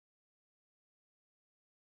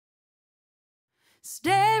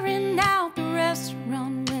Staring out the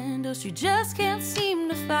restaurant window, she just can't seem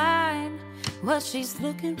to find what she's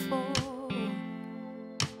looking for.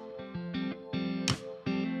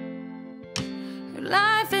 Her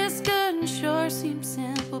life is good and sure seems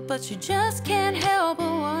simple, but she just can't help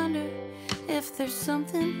but wonder if there's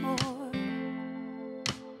something more.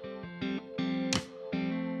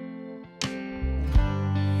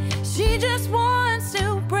 She just wants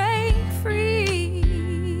to break free,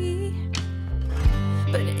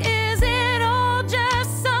 but is it all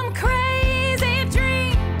just some crazy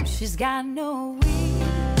dream? She's got no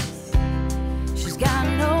wings, she's got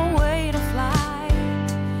no way to fly,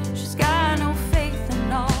 she's got no faith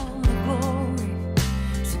in all the glory.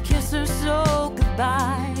 So kiss her soul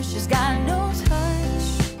goodbye. She's got no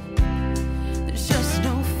touch, there's just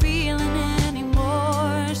no feeling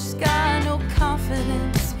anymore. She's got no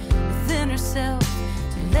confidence within herself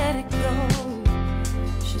to let it go.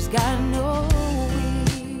 She's got no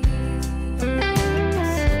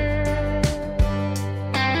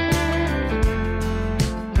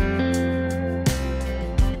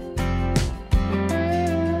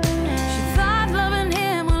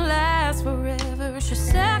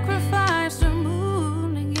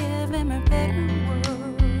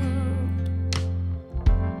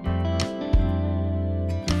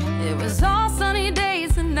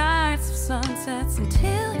sunsets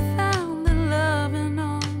until he found the loving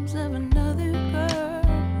arms of another girl.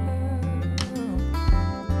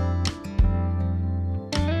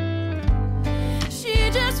 She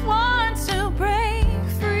just wants to break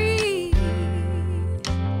free,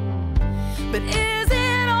 but is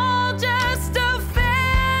it all just a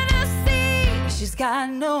fantasy? She's got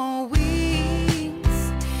no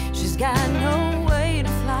wings, she's got no way to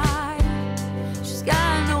fly, she's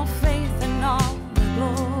got no faith in all the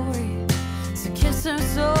glory. Kiss her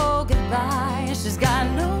soul goodbye. She's got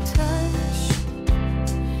no touch,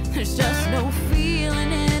 there's just no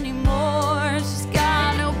feeling anymore. She's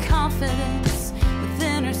got no confidence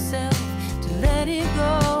within herself to let it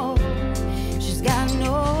go. She's got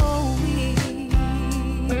no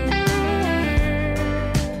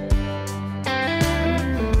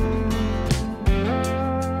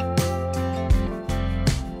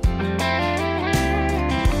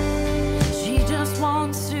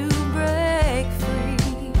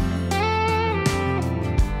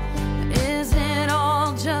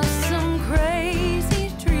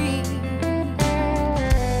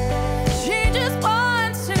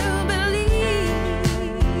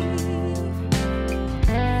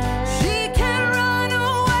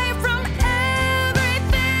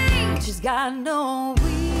got no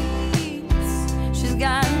wings, she's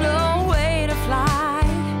got no way to fly,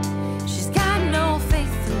 she's got no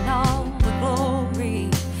faith in all the glory.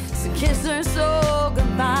 So kiss her soul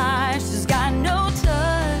goodbye. She's got no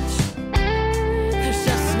touch, there's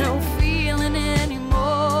just no feeling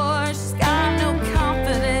anymore. She's got no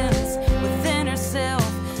confidence within herself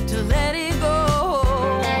to let it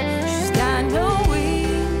go. She's got no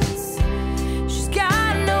wings, she's got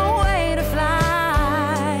no way to fly,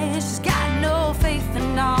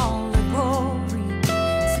 all the glory.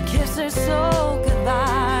 So kiss her soul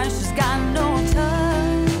goodbye. She's got no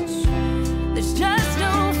touch, there's just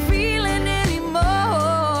no feeling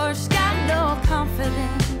anymore. She's got no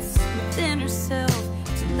confidence within herself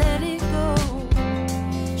to let it go.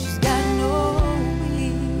 She's got no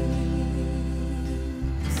wings.